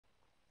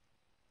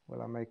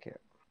Will I make it?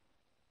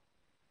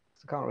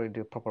 I can't really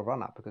do a proper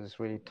run up because it's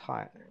really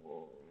tight.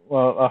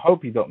 Well, I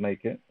hope you don't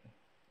make it.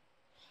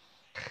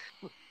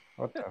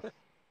 What the?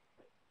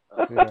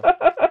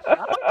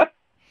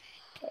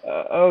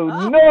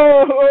 Oh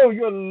no! Oh,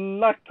 you're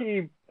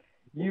lucky.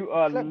 You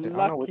are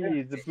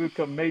lucky.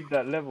 Zabooka made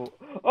that level.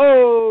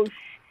 Oh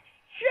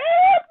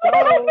shit!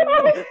 Oh my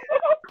god!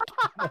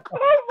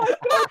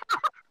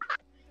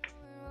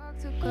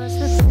 Across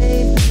the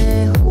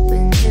pavement,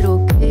 hoping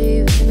it'll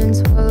cave in and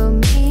swallow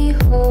me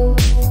whole.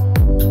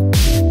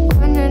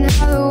 Wondering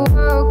how the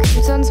world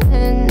keeps on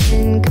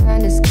spinning,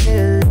 kinda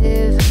scared of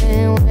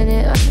living when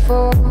it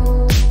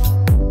unfolds.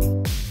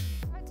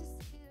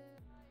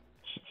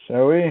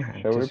 Shall we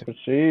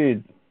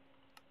proceed?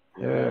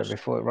 Yeah,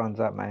 before it runs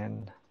out,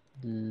 man.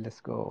 Let's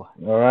go.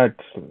 All right,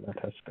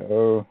 let us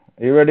go.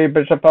 Are you ready,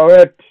 Bishop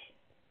Poet?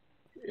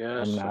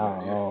 Yes. And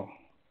now.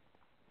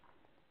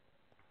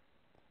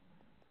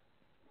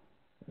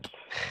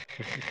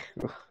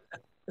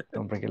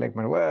 Don't break your leg,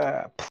 man.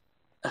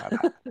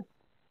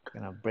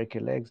 Gonna break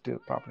your legs, do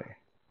it properly.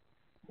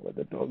 Where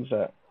the dogs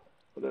at?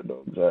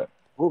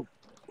 Who?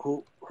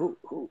 You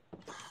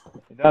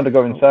don't have to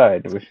go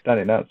inside. We're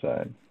standing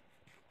outside.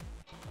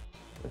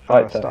 The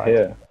fight's out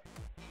here.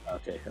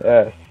 Okay.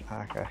 Yes.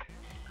 Okay.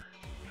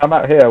 Come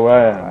out here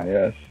where I am.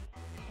 Yes.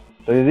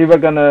 So it's either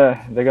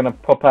they're gonna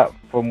pop out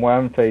from where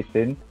I'm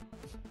facing,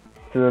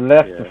 to the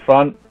left, the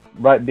front,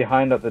 right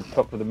behind at the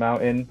top of the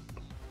mountain,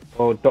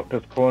 or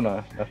Doctor's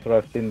Corner. That's where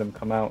I've seen them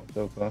come out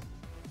so far.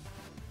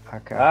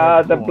 Okay.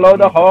 They blow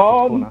the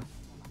horn.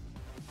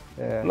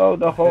 Yeah. Blow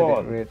the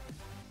horn.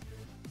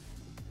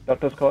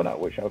 Doctor's Corner,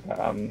 which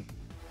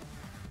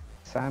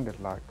sounded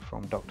like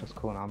from Doctor's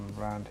Corner. I'm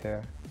around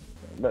here.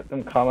 Let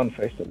them come and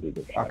face the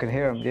leader. I can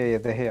hear them. Yeah,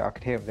 they're here. I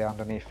can hear them. They're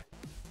underneath.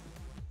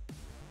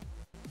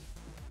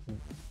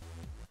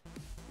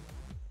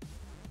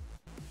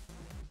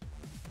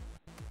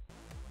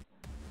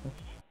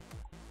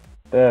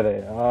 There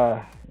they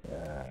are.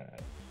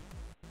 Yes.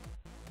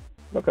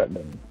 Look at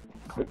them.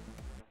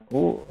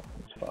 Ooh,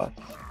 it's fast.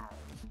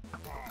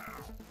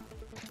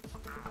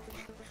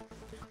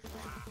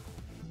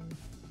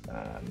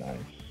 Nice.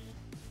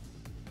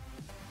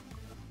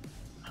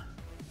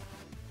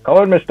 Come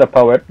on, Mr.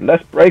 Poet.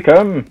 Let's break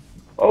him.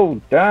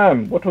 Oh,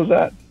 damn. What was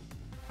that?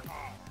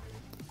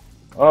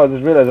 Oh, I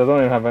just realized I don't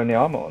even have any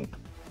armor on.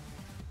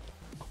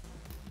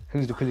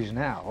 Who's the pillage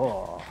now?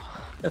 Oh.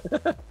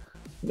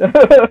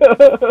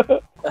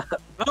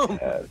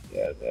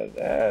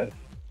 Yes.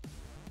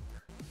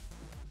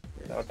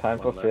 No time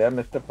for fear,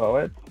 Mr.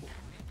 Poet.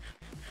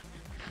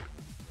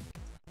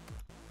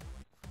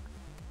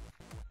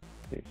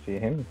 Do you see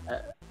him?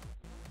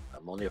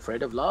 I'm only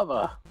afraid of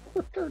lava.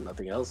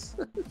 Nothing else.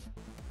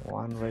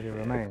 One ready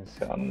remains.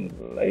 Come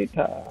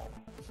later.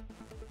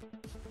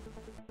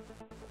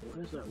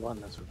 Where's that one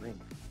that's remaining?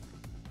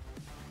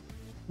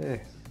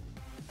 Yes.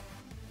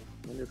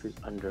 I wonder if he's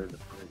under the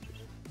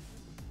bridge.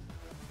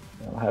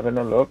 I'm having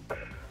a look.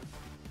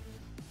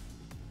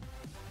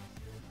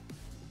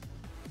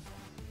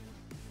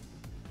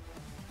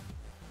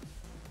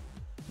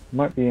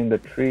 Might be in the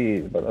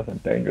trees, but that's a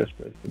dangerous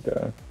place to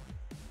go.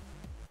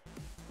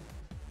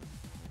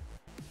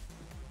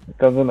 It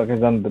doesn't look like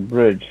he's under the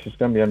bridge. He's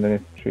gonna be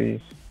underneath the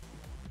trees.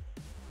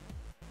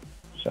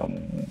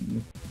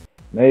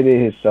 Maybe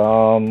he's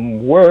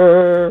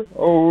somewhere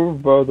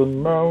over the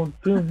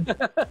mountain.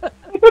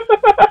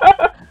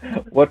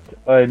 What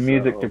a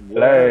music to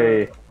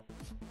play!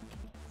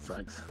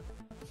 Frags.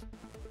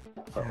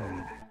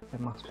 It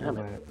must be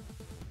where.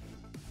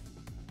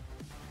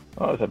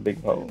 Oh, it's a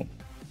big hole.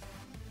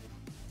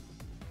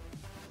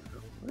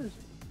 Where is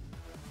he?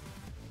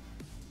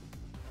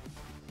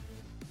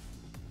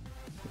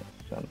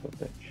 Son of a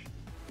bitch.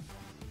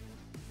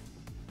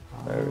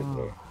 There we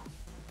go.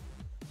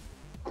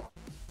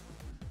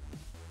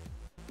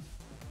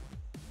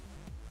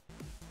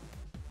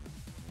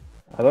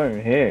 I don't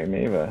even hear him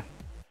either.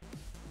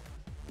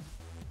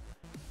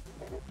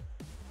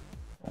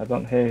 I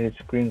don't hear his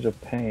screams of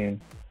pain.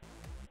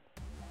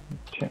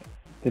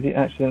 Did he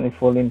accidentally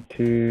fall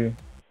into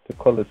the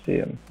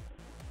Colosseum?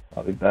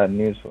 That'll be bad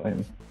news for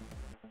him.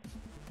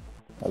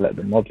 I'll let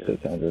the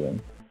mobsters handle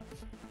him.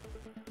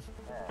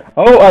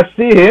 Oh, I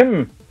see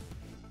him!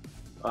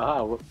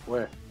 Aha,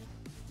 where?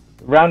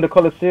 Around the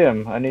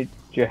Colosseum. I need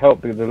your help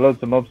because there are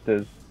loads of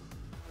mobsters.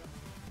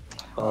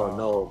 Oh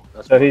no!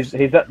 That's so he's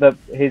at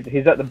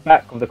the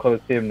back of the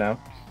Colosseum now.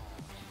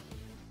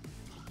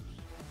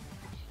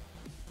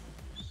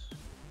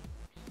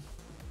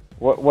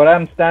 Where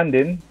I'm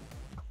standing,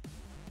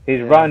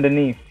 he's right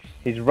underneath.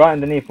 He's right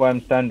underneath where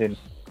I'm standing.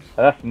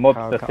 That's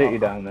Mobster City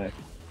down there.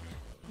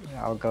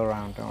 Yeah, I'll go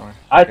around, don't worry.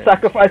 I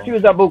sacrifice you,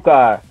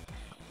 Zabooka!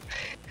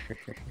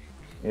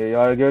 You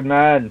are a good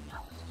man.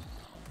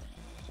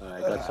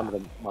 I got some of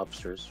the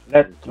mobsters.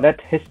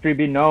 Let history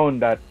be known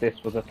that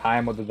this was a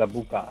time of the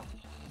Zabooka.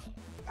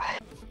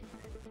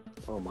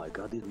 Oh my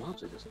god, these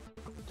mobs are just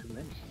too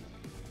many.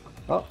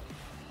 Oh.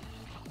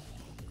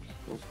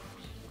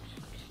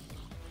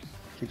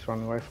 Keeps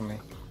running away from me.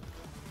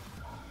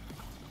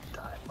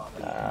 Die,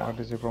 Where How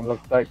does it run?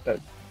 Looks like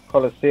that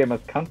Colosseum is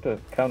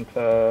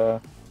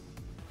counter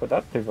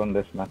productive on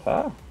this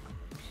matter.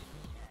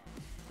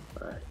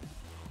 Alright.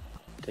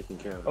 Taking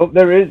care of it. Oh,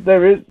 there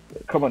is.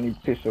 Come on, you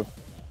piece of.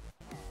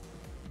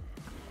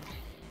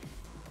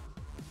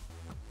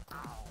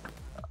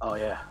 Oh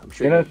yeah, I'm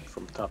shooting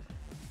from the top.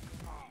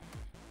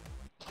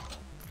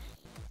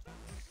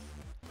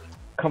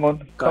 Come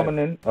on, coming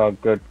in. Oh,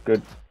 good.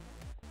 Got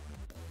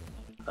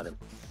him.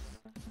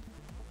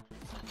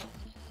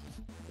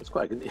 It's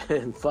quite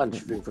fun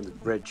shooting from the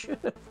bridge.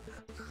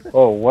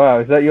 Oh wow,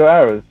 is that your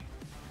arrows?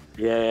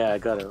 Yeah, I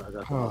got him. I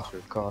got the Oh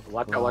monster. God!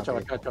 Watch out!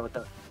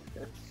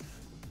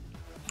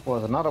 Well,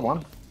 there's another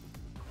one.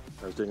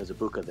 I was doing a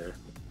Zabooka there,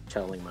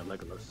 channeling my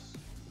Legolas.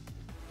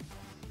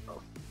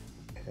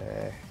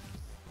 Okay.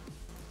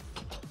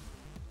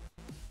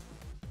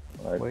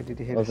 Right. Where did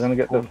he hit? I was gonna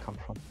get them. Come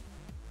from?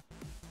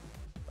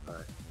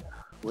 Alright.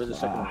 Where's the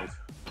second wave?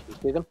 You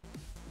see them?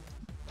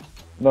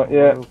 Not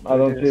yet. I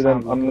don't see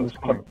them. I'm just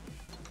coming.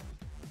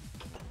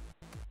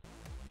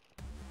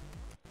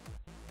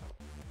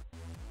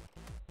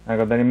 Hang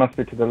on, then he must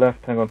be to the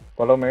left. Hang on,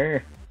 follow me.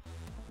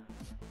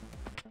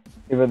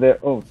 Either there.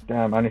 Oh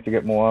damn! I need to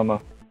get more armor.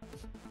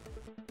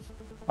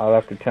 I'll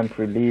have to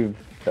temporarily leave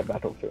the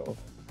battlefield.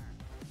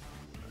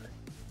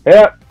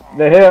 Yeah,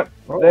 they're here.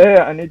 They're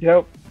here. I need your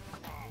help.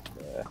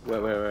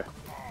 Where?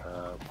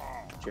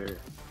 Jerry.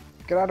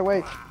 Get out of the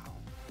way!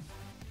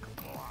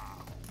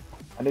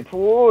 I need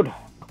forward.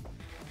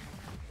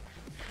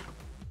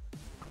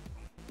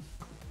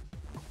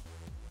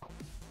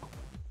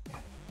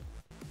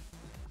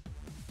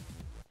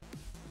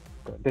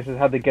 This is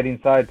how they get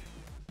inside.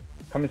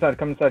 Come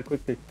inside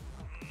quickly.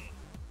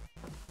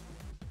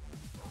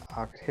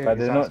 I could hear Right,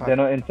 he's they're outside.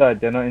 not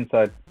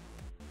inside.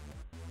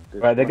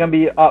 Right, they're gonna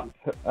be up.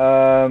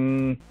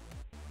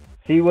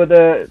 See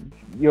where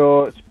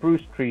your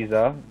spruce trees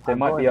are? They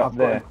might be up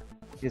there.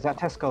 He's at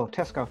Tesco.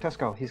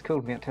 He's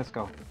killed me at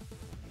Tesco.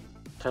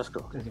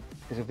 Tesco.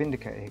 There's a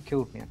vindicator. He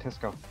killed me at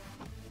Tesco.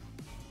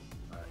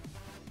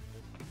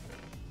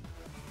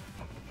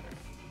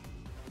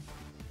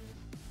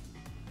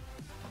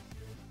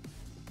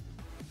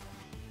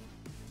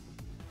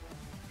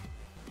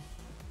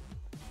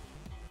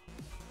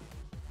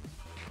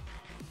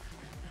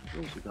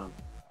 Where's he gone?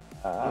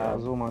 Yeah, it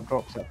was all my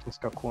drops at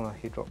Tesco corner.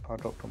 I dropped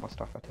all my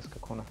stuff at Tesco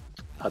corner.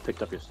 I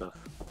picked up your stuff.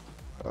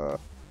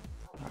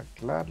 I'd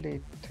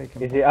gladly take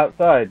him. Is he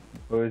outside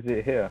or is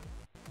it here?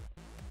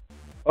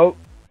 Oh,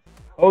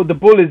 the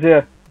bull is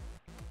here.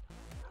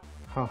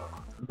 Huh.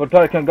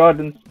 Botanical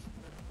Gardens.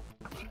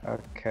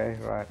 Okay,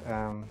 right.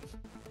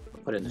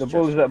 Put it in this The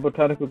bull chest. is at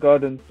Botanical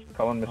Gardens.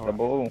 Come on, Mr. Alright.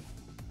 Bull.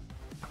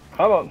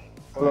 Come on,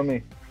 follow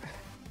me.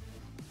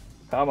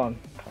 Come on.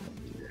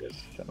 You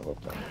son of a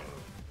gun.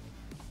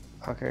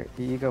 Okay,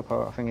 here you go,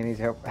 Poe. I think he needs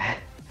help.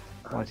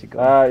 Once you go.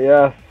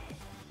 Yes.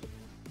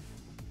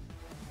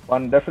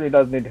 One definitely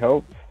does need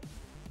help.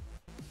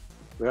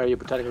 Where are you,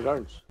 Botanical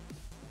Gardens?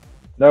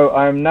 No,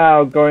 I'm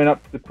now going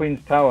up to the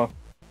Queen's Tower.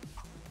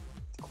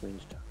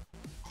 Queenstown.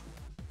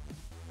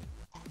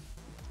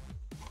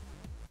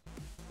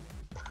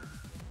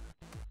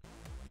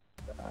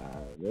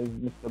 There's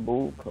Mr.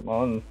 Bull. Come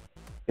on.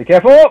 Be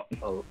careful!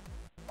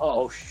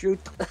 Oh, shoot!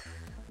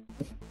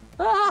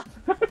 Ah!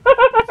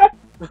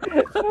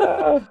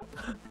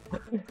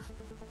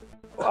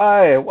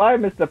 Why,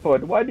 Mr.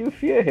 Poet? Why do you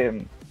fear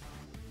him?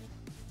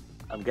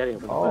 I'm getting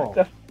him from the back.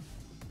 Just...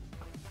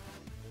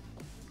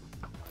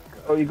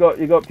 Oh, you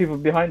got people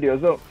behind you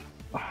as well.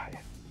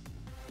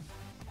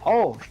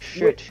 Oh,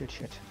 shit. Get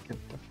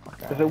the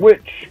fuck out. There's a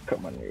witch.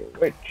 Come on, you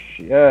witch.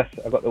 Yes,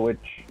 I got the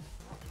witch.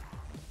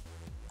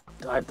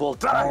 Die, Bull,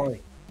 die! Oh,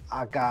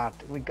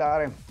 we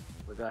got him.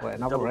 Wait,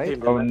 another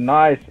raid? Oh,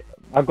 nice.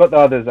 I've got the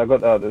others.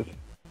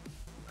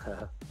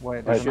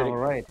 Wait, there's shooting. another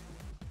raid.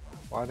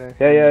 Why they?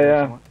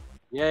 Yeah.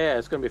 Yeah,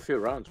 it's gonna be a few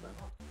rounds, man.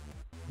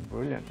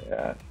 Brilliant.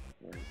 Yeah.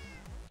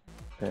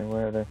 Okay,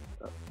 where are they?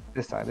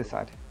 This side.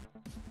 Okay.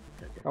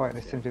 Oh wait,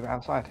 they seem to be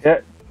outside.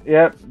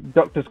 Yeah.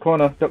 Doctor's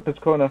corner.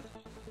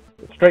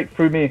 Straight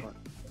through me.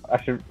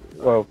 Actually,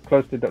 well,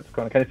 close to Doctor's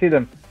corner. Can you see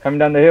them coming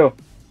down the hill?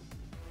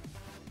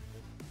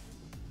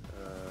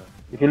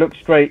 If you look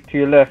straight to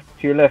your left.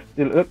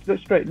 Look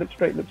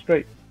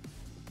straight.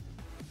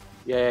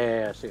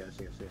 Yeah, I see.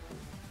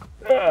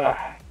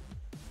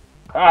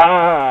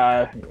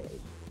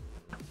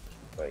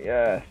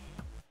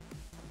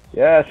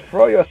 Yes,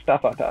 throw your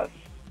stuff at us.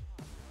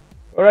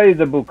 Where are you,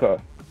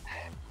 Zabooka?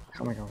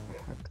 Come on.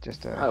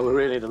 Just we're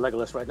really the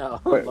Legolas right now.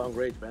 Wait. Long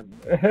range, man.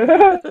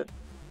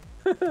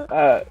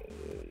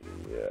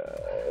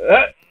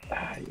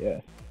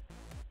 Yes.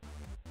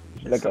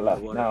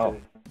 Legolas now.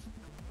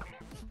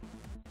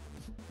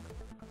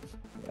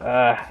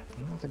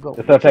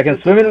 Just start taking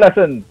swimming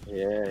lessons.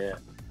 Yeah.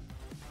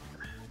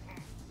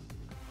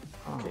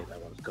 Oh. Okay,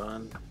 that one's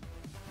gone.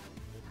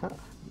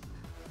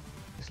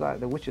 It's like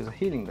the witches are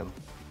healing them.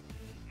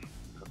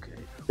 Okay.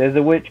 There's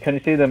a witch. Can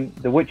you see them?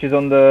 The witch is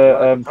on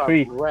the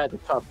tree. Right at the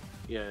top.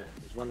 Yeah,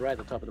 there's one right at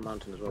the top of the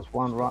mountain as well. There's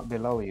one right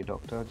below you,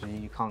 Doctor.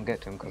 You can't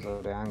get to him because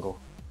of the angle.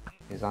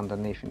 He's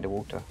underneath in the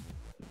water.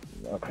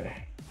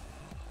 Okay.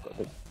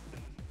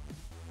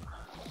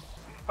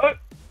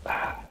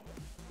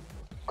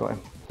 Got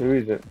him. Who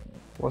is it?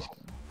 What's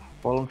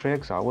voluntary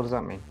exile? What does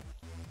that mean?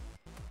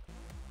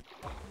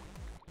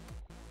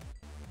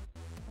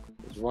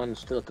 There's one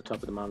still at the top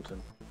of the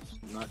mountain.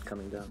 It's not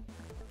coming down.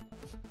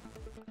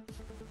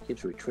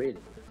 Keeps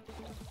retreating.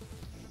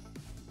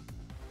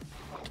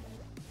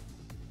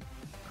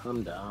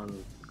 Come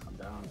down. Come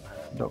down.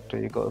 Doctor,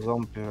 you got a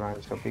zombie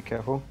around, so be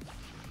careful.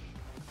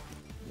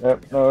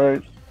 Yep, no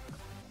worries.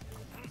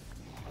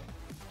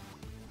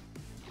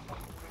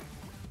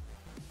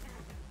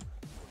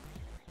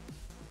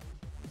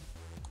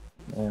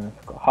 Yeah,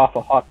 I've got half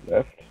a heart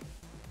left.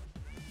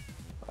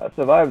 I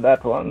survived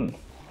that one.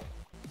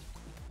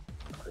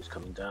 Oh, he's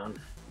coming down.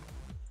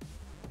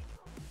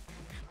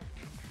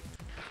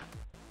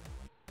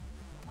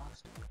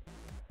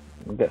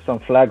 We'll get some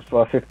flags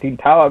for our 15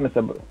 tower,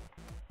 Mr.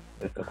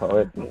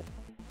 Poet.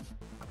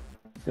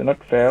 Do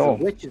not fail.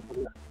 The witch is at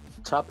the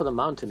top of the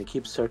mountain. He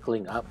keeps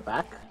circling up,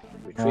 back,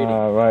 retreating.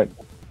 Right.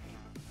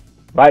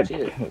 Right. See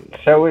it?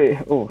 Shall we?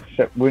 Oh,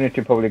 we need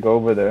to probably go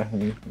over there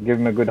and give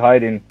him a good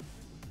hiding.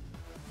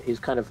 He's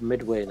kind of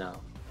midway now.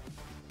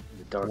 In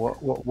the dark.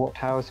 What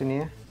tower's in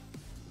here?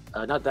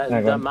 Not that,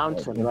 Hang the on.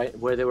 mountain, right,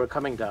 where they were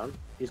coming down.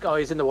 He's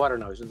in the water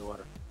now. He's in the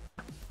water.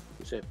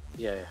 You safe?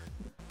 Yeah,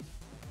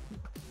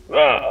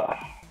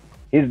 yeah.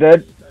 He's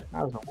dead.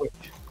 That was a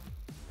witch.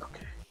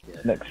 Okay.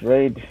 Yeah. Next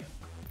raid.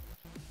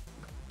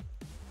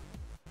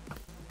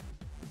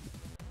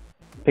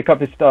 Pick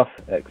up his stuff.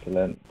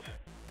 Excellent.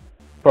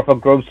 Proper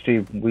grove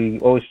stream. We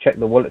always check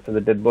the wallets of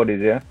the dead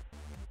bodies, yeah?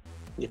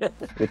 Yeah.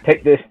 We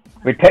take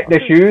the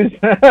shoes.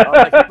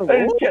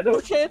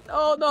 Oh shit!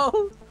 Oh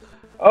no!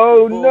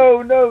 Oh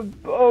no!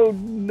 Oh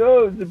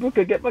no!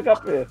 Zabooka, get back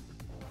up here.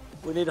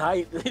 We need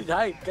height. We need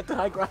height. Get to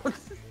high ground.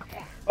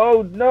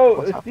 Oh no!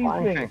 What's It's that these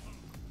flying things. thing?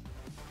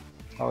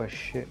 Oh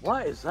shit.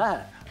 What is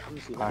that? Let me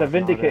see The that.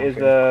 Vindicate is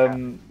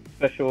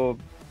special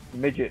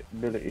midget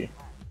ability.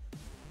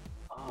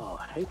 Oh,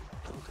 I hate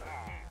those.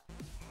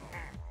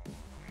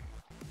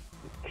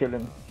 Kill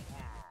him.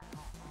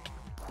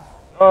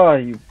 Oh,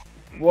 you!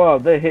 Wow,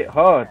 they hit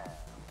hard.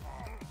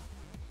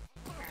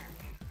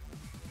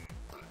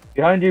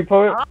 Behind you,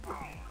 Poet.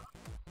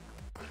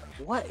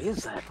 What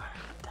is that?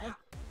 Damn.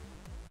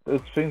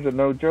 Those things are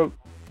no joke.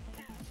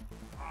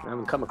 I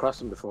haven't come across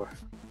them before.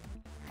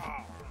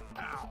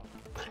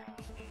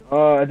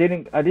 Oh, I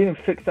didn't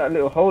fix that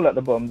little hole at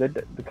the bottom. They're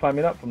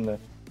climbing up from there.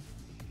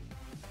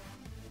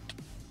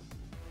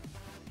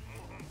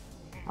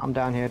 I'm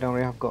down here, don't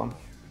worry, I've got him.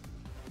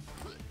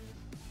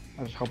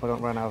 I just hope I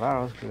don't run out of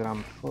arrows because then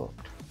I'm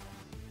fucked.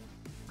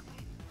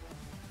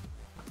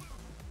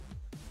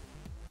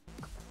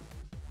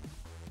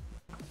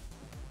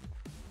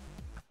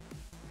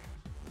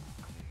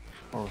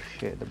 Oh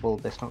shit, the bull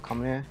bit's not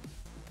coming here.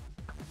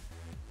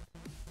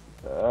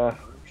 I'm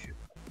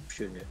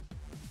shooting it.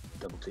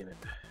 Double team it.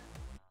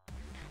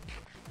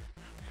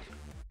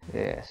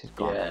 Yes, he's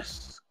gone.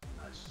 Yes.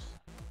 Nice.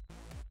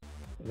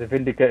 The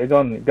Vindicate is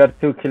on. You got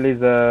to kill his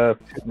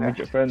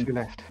midget friend. Two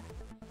left.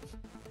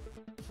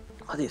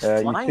 Oh, these you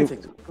flying too.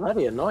 things are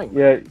bloody annoying.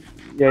 Yeah,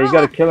 you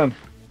got to kill him.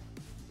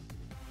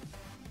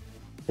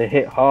 They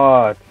hit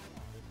hard.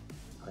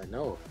 I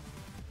know.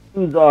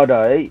 Who's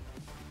Arda, eh?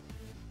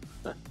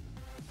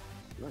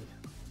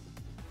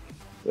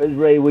 Where's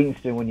Ray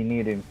Winston when you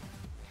need him?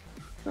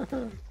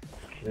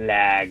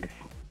 Lags.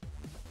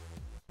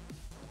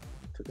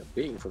 Took a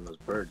beating from those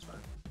birds, man.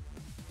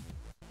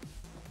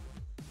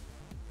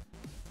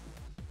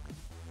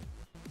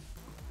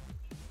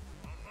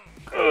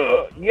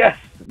 Yes!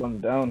 One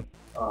down.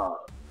 Oh,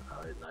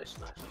 nice.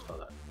 I saw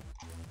that.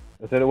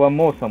 Is there one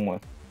more somewhere?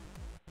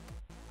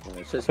 It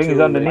I says think he's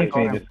two, underneath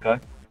me, this guy.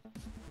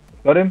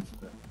 Got him?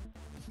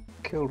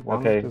 Killed one.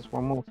 Okay. There's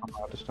one more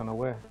somewhere, I just don't know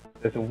where.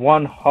 There's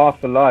one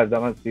half alive.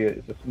 That must be it.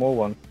 It's a small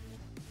one.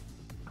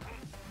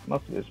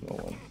 Must be a small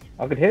one.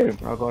 I could hear him.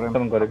 I got him.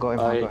 Someone got I him. got him.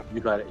 Oh, I yeah, got him.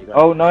 you got it.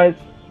 Oh, nice.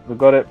 We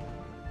got it.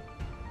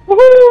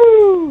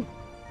 Woohoo!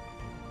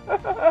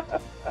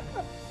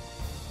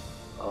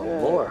 Oh,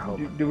 Yeah. more.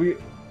 Do we?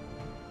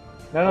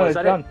 No, is it's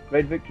that done.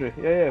 Great victory.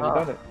 Yeah, we Ah.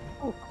 done it.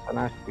 So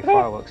now it should be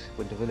fireworks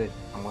with the village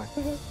somewhere.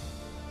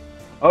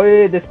 Oh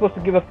yeah, they're supposed to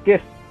give us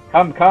gifts.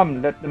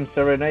 Come, let them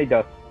serenade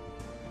us.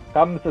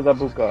 Come to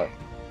Zabooka.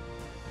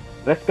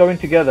 Let's go in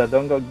together.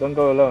 Don't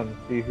go alone.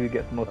 See who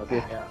gets most Okay,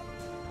 gifts. yeah.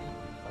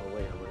 Oh,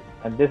 wait.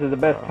 And this is the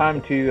best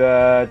time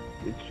to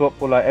swap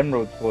for like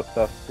emeralds for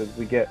stuff because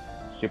we get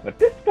super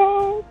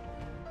discount.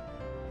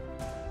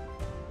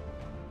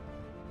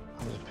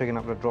 I'm just picking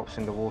up the drops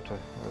in the water.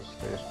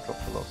 They just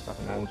dropped a lot of stuff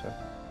in the water.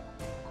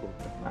 Cool.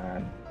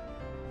 Man.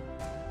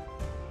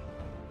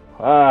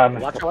 Ah,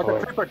 Watch Mr. out, the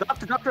Poet.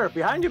 creeper. Doctor,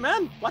 behind you,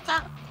 man. What's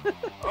that?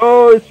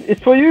 Oh,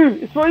 it's for you.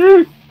 It's for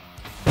you.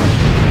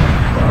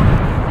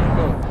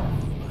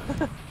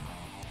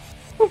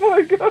 Oh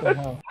my god.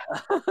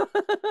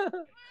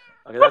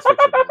 Okay, that's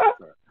fixed.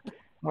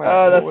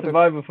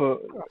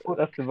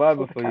 That's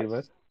survival for you,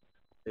 man.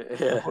 I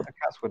Yeah. thought the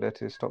cats were there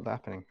to stop that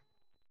happening.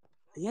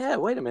 Yeah,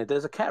 wait a minute.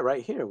 There's a cat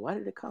right here. Why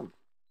did it come?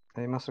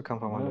 He must have come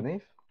from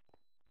underneath.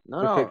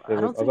 No, Just no, fix it. I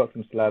don't I've think. got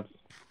some slabs.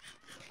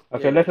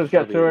 Okay, Yeah, let's just get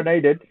that'll be-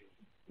 serenaded.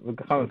 We'll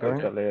come and Okay.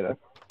 fix that later.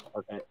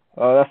 Okay.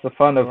 Oh, that's the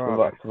fun of Where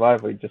are they?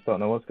 survival. You just don't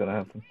know what's gonna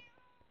happen.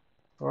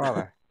 Where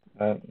are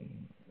they?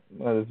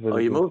 That is Oh,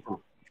 really you good. moved them.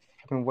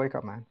 Fucking wake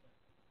up, man.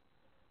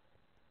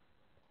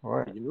 All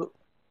right. Did you move?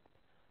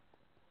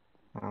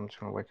 I'm just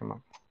gonna wake him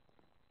up.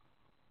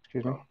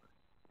 Excuse me.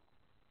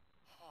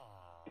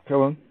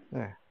 Come on,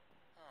 Yeah.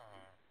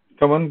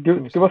 come on,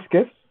 give us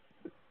gifts.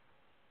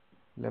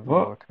 Level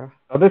What? worker.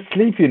 Are they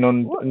sleeping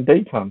in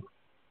daytime?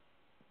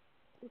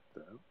 What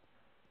the hell?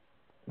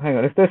 Hang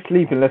on, if they're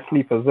sleeping, let's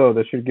sleep as well.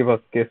 They should give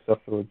us gifts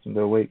afterwards when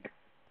they're awake.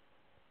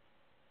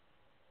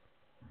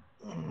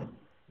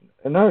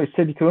 No, it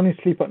said you can only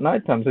sleep at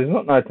night time, so it's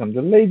not night time.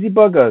 They're lazy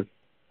buggers.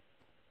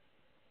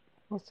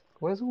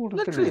 Where's all the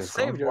Literally villagers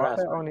saved gone? your ass.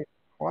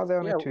 Why are there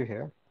only Yeah. two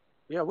here?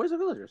 Yeah, where's the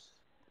villagers?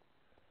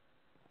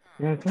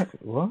 Yeah, exactly.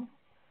 What?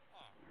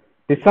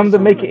 Did some of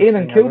them make it in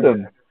and kill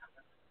them?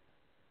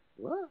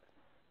 What?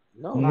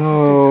 No.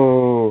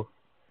 No.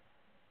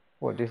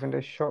 What, do you think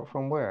they shot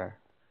from where?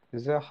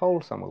 Is there a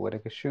hole somewhere where they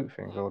could shoot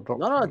things or drop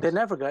No, things? they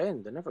never got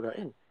in. They never got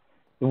in.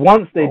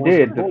 Once they What was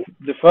did, the-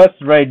 the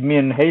first raid me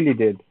and Haley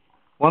did.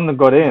 One that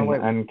got in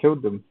wait. and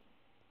killed them.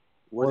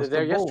 Was Was it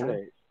there the ball-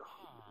 yesterday?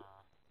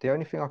 The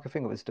only thing I could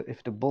think of is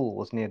if the bull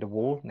was near the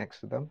wall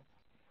next to them.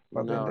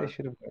 But then No. they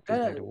should have got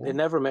near the They wall.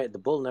 never made. The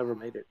bull never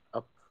made it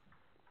up.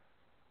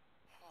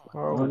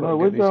 Oh, no, we've got to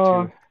with get these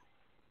the- two.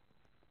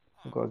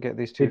 We've got to get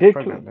these They two did.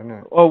 pregnant, don't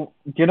we? Oh,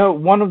 you know,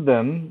 one of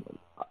them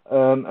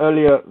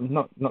earlier,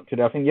 not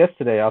today, I think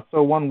yesterday, I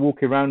saw one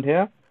walk around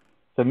here.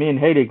 So me and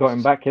Haley got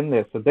him back in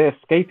there. So they're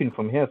escaping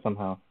from here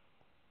somehow.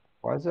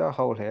 Why is there a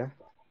hole here?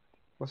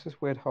 What's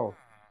this weird hole?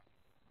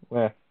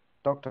 Where?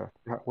 Doctor,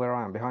 where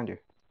I am, behind you.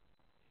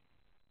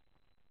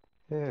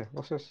 Yeah,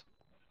 what's this?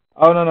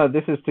 Oh, no,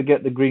 this is to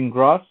get the green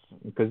grass,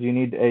 because you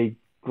need a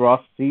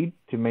grass seed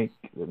to make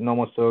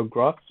normal soil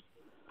grass.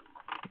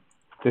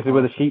 This is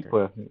where the sheep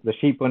were. The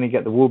sheep only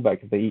get the wool back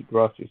if they eat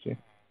grass, you see.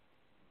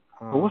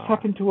 But what's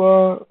happened to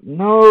our...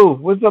 No!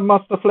 Where's the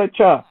Master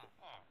Fletcher?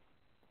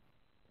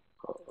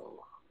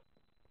 Uh-oh.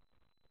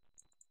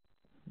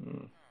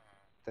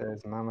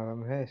 There's none of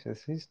them here, it's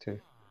just these two.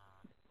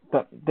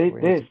 That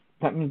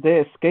means they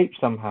escaped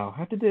somehow.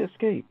 How did they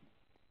escape?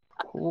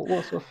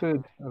 What's the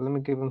food? Let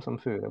me give them some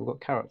food. They've got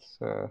carrots.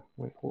 I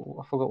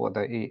forgot what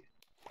they eat.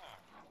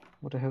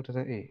 What the hell do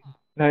they eat?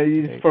 No,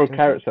 you just throw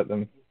carrots at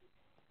them.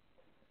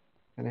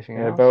 Anything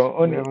Yeah, else? but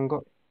only... We haven't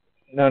got...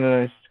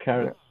 No, it's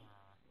carrots.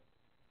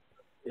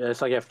 Yeah,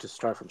 it's like you have to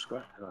start from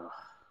scratch.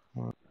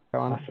 Come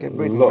on, That's get a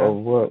breeding, lot man. of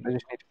work. They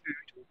just need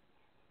food.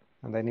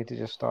 And they need to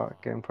just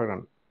start getting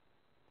pregnant.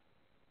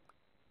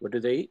 What do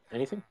they eat?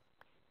 Anything?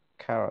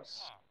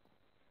 Carrots.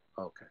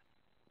 Okay.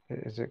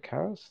 Is it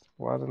carrots?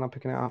 Why are they not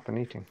picking it up and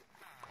eating?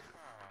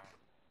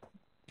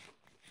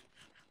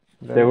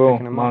 They will.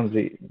 Mom's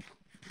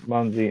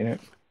eating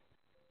it.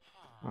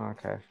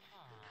 Okay.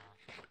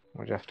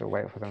 We'll just have to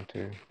wait for them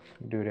to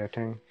do their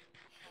thing.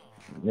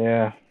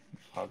 Yeah.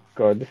 Oh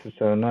god, this is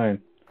so annoying.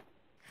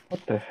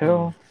 What the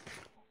hell?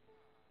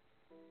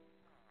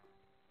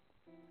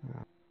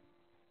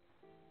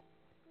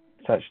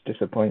 Such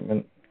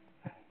disappointment.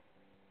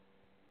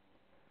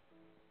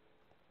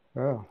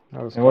 Well,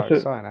 that was And quite what's it-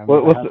 exciting. I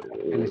what- never what's had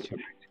the ability to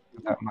do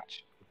that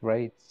much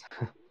raids.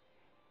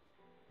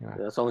 Yeah,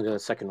 that's only the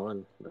second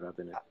one that I've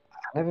been in.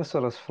 I never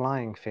saw those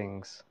flying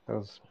things,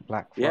 those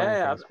black flying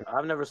Yeah, things.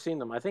 I've never seen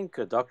them. I think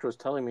Doctor was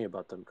telling me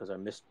about them because I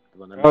missed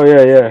when I missed Oh the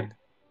yeah. raid.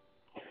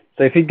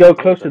 So if you go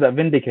close to that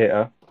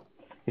Vindicator,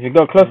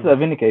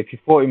 if you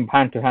fought in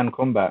hand-to-hand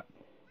combat,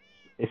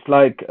 it's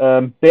like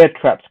bear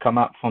traps come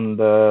up from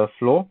the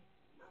floor,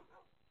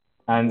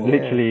 and Yeah.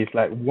 literally it's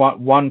like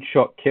one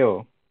shot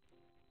kill.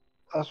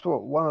 That's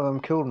what one of them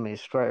killed me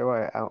straight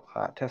away out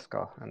at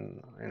Tesco,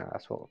 and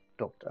that's what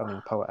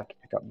Poet had to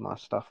pick up my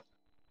stuff.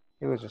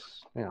 He was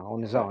just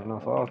on his own, and I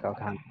thought, okay, I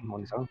can handle him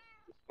on his own.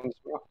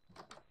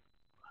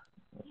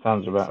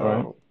 Sounds about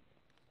right.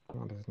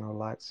 Oh, there's no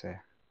lights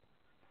here.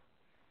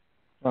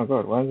 Oh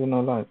god, why is there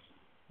no lights?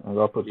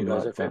 I'll put You some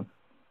guys lights are on.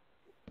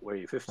 Were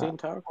you 15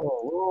 tower?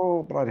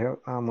 Oh, bloody hell!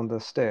 I'm on the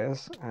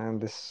stairs, and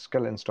this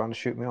skeleton's trying to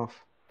shoot me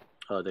off.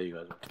 Oh, there you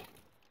guys are.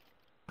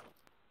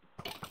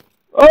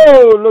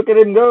 Oh, look at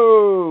him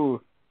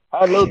go!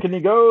 How low can he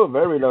go?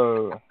 Very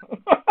low.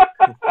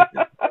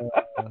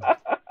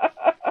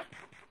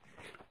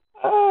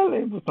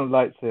 Let me put some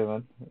lights here,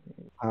 man.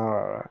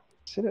 Alright.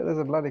 See, there's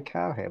a bloody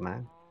cow here,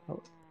 man.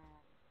 How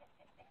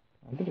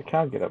did a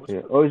cow get up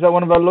here? Oh, is that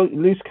one of our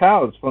loose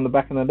cows from the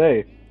back in the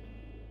day?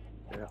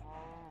 Yeah.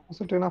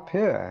 What's it doing up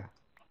here?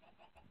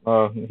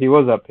 Oh, he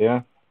was up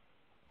here.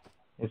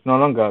 It's no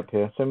longer up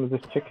here. Same with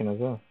this chicken as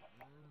well.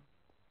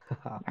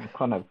 You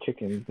can't have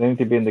chickens. They need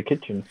to be in the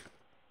kitchen.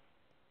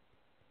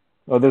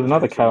 Oh, there's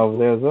another cow over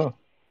there as well.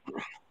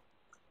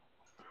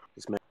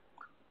 It's me.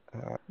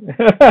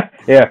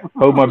 Yeah,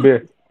 hold my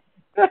beer.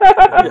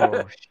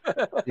 Oh, shit.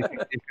 Do you think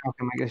this cow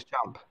can make this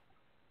jump?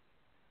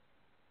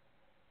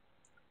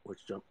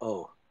 Which jump?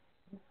 Oh,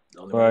 the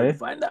only way to Right.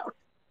 find out.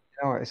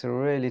 You know, it's a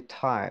really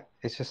tight.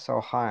 It's just so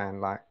high,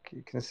 and like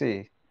you can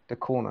see the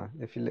corner.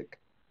 If you look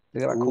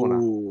at that corner.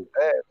 Ooh.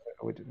 There,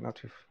 not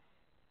too.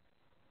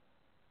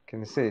 Can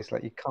you see? It's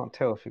like you can't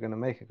tell if you're gonna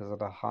make it because of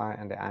the height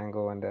and the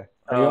angle and the.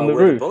 Are you on the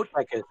Where roof? the boat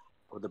deck is.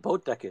 Where the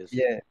boat deck is.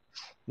 Yeah.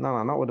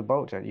 No, not with the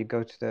boat jet. You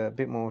go to the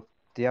bit more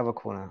the other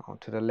corner, or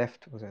to the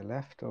left. Was it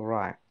left or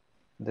right?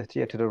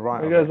 Yeah, to the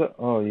right. You guys are,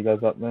 oh, you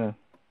guys up there.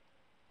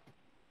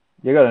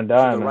 You're gonna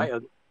die, To the man. right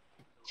of,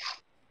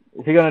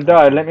 If you're gonna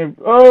die, let me.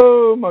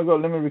 Oh my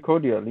god, let me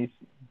record you at least.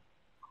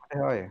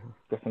 Where are you?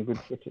 Get some good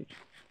footage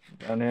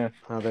down here.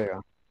 Oh, there you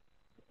are.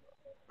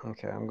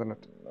 Okay, I'm gonna.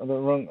 I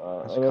don't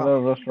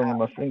know what's wrong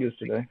with my fingers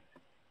today.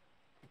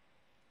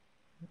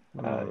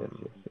 Yes.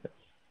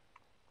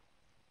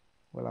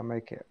 Will I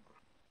make it?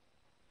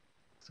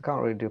 I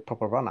can't really do a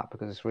proper run up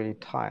because it's really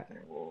tight.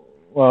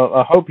 Well,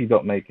 I hope you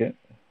don't make it.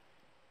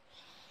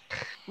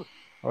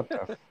 What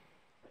the?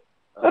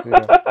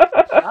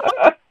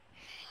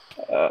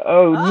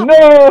 Oh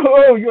no!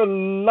 Oh, you're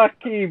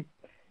lucky.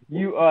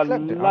 You are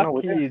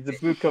lucky.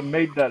 Zabooka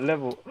made that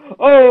level.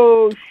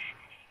 Oh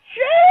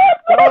shit!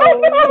 Oh, oh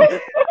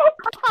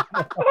my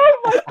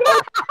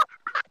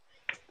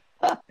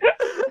god!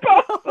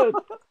 Bastard!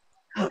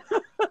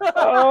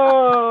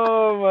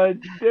 Oh my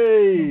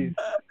days!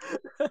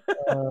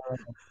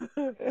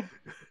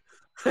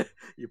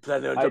 You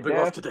planning on jumping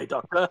off today,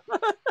 Doctor?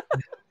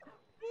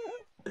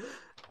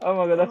 Oh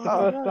my god, that's the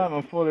first time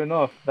I'm falling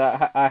off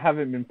that I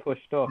haven't been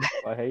pushed off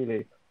by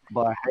Haley.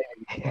 By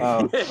Haley.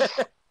 Wow.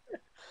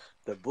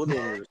 The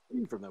bullying you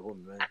received from that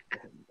woman, man.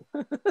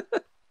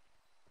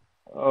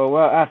 Oh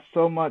well, that's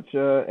so much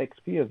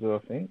XP as well,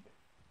 I think.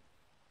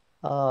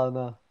 Oh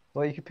no.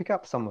 Well, you could pick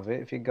up some of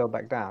it if you go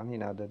back down. You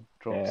know the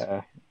drops.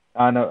 Yeah,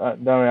 I know.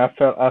 Don't worry,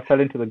 I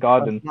fell into the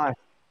garden. Nice.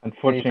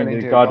 Unfortunately,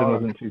 into the a garden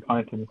garden. wasn't too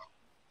kind to me.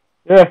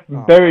 Yeah,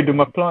 buried in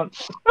my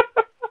plants.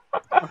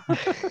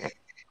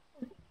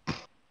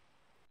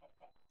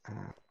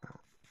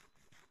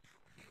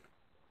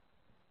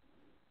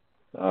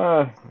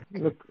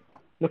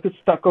 Look, it's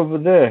stuck over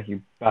there,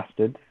 you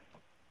bastard.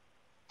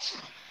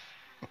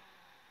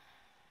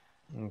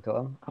 Got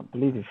him. Can't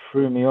believe you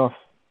threw me off.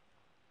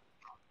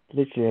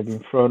 Literally, I've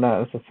been thrown out.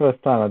 That's the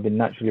first time I've been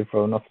naturally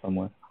thrown off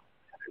somewhere.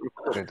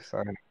 Recorded, so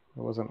it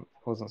wasn't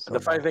so. The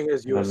funny thing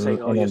is, you were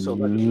saying, "Oh, you're so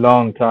lucky."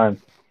 Long time.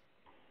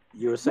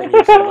 You were saying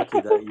you're so lucky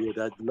that you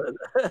that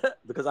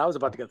because I was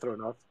about to get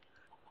thrown off,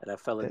 and I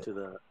fell into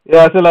the.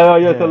 Yeah, I feel like, oh,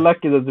 you're so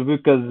lucky that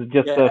Zabooka's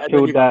just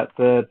killed that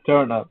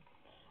turnip.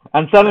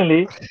 And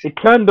suddenly, it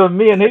turned on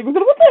me and hit me.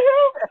 What the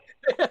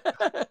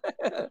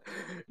hell?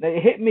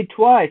 It hit me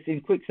twice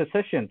in quick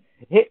succession.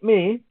 It hit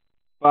me,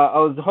 but I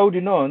was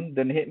holding on,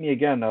 then it hit me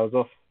again. I was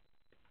off.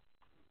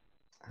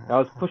 I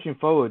was pushing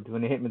forward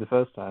when it hit me the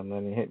first time,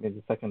 then it hit me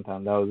the second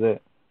time. That was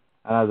it.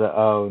 And I was like,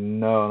 oh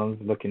no, and I'm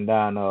just looking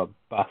down. Oh,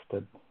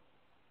 bastard.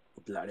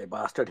 Bloody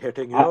bastard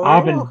hitting you. I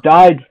haven't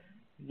died.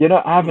 You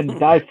know, I haven't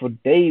died for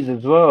days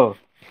as well.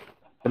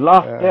 The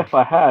last death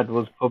I had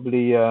was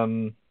probably,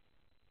 you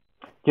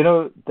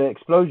know, the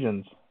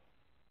explosions.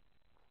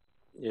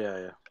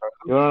 Yeah.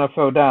 You know, when I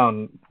fell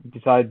down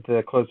beside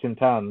the close-in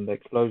town, the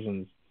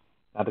explosions.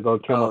 I had to go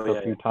kill myself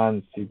a few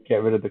times to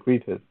get rid of the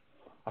creepers.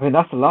 I mean,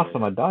 that's the last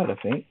time I died,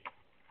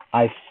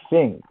 I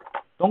think.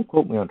 Don't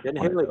quote me on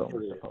Didn't Haley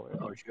kill you?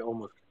 Oh, she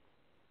almost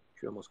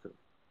killed.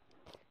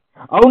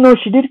 Oh no,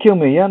 she did kill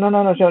me. Yeah, no.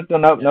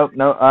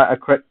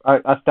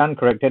 I stand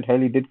corrected.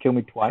 Haley did kill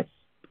me twice.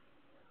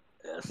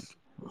 Yes.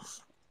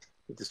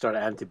 Need to start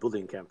an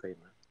anti-bullying campaign,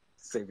 man.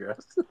 Save your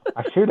ass.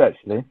 I should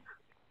actually.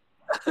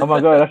 Oh my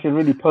god, I should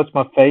really post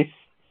my face.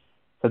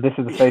 So this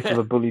is the face of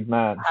a bullied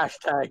man.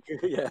 Hashtag,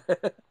 yeah.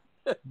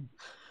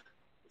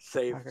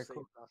 Save. Okay,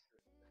 cool.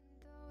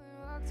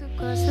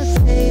 Across the